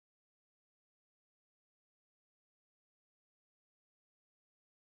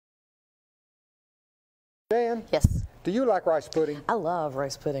Jan? Yes. Do you like rice pudding? I love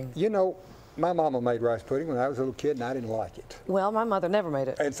rice pudding. You know, my mama made rice pudding when I was a little kid and I didn't like it. Well, my mother never made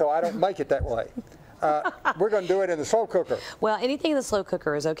it. And so I don't make it that way. We're going to do it in the slow cooker. Well, anything in the slow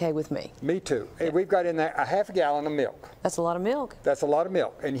cooker is okay with me. Me too. Yeah. And we've got in there a half a gallon of milk. That's a lot of milk. That's a lot of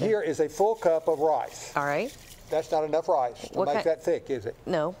milk. And here is a full cup of rice. All right. That's not enough rice to make that thick, is it?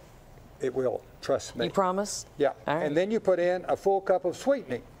 No. It will, trust me. You promise? Yeah. All right. And then you put in a full cup of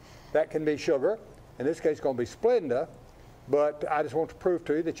sweetening. That can be sugar. In this case, it's going to be Splenda. But I just want to prove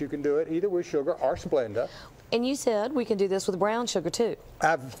to you that you can do it either with sugar or Splenda. And you said we can do this with brown sugar too.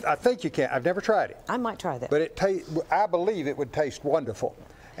 I think you can. I've never tried it. I might try that. But I believe it would taste wonderful.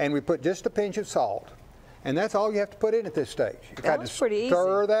 And we put just a pinch of salt. And that's all you have to put in at this stage. You kind of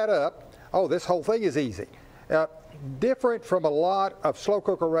stir that up. Oh, this whole thing is easy. Different from a lot of slow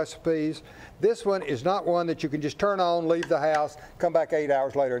cooker recipes, this one is not one that you can just turn on, leave the house, come back 8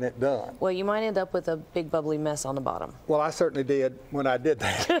 hours later and it's done. Well, you might end up with a big bubbly mess on the bottom. Well, I certainly did when I did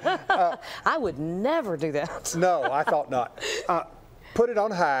that. I would never do that. No, I thought not. Put it on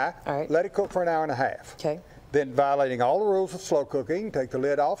high, all right. Let it cook for an hour and a half. Okay. Then, violating all the rules of slow cooking, take the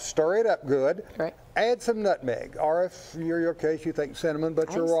lid off, stir it up good, right. Add some nutmeg, or if you're your case, you think cinnamon,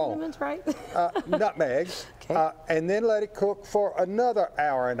 but you're wrong. Cinnamon's right. Nutmeg, okay. And then let it cook for another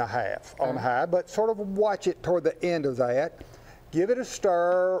hour and a half on high, but sort of watch it toward the end of that. Give it a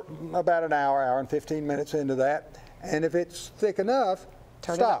stir about an hour, hour and 15 minutes into that, and if it's thick enough,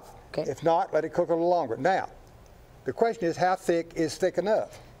 stop. Okay. If not, let it cook a little longer. Now, the question is, how thick is thick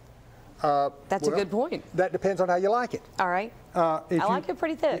enough? That's a good point. That depends on how you like it. All right. I like it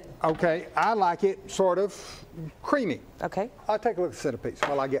pretty thick. Okay, I like it sort of creamy. Okay. I'll take a look at the centerpiece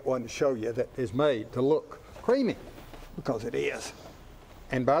while I get one to show you that is made to look creamy, because it is.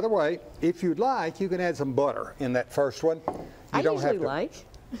 And by the way, if you'd like, you can add some butter in that first one. I usually like.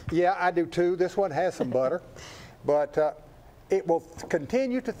 Yeah, I do too. This one has some butter, but it will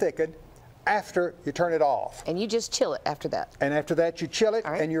continue to thicken after you turn it off. And you just chill it after that. And after that, you chill it,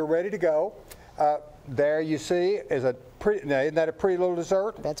 and you're ready to go. There you see is a pretty, now, isn't that a pretty little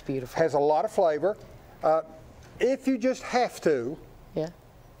dessert? That's beautiful. Has a lot of flavor. If you just have to, yeah,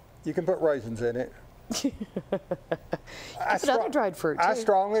 you can put raisins in it. Put other dried fruit too. I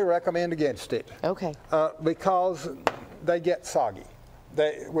strongly recommend against it. Okay. Because they get soggy.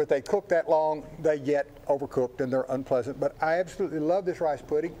 When they cook that long, they get overcooked and they're unpleasant. But I absolutely love this rice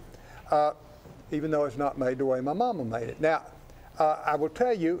pudding, even though it's not made the way my mama made it. Now, I will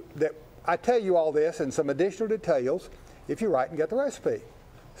tell you that I tell you all this and some additional details if you write and get the recipe.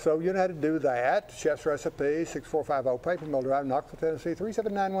 So you know how to do that. Chef's Recipe, 6450 Paper Mill Drive, Knoxville, Tennessee,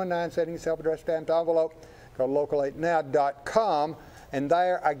 37919, sending self-addressed stamped envelope. Go to local8now.com, and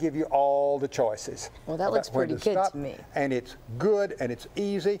there I give you all the choices. Well, that looks pretty good to me. And it's good, and it's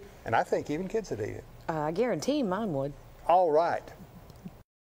easy, and I think even kids would eat it. I guarantee mine would. All right.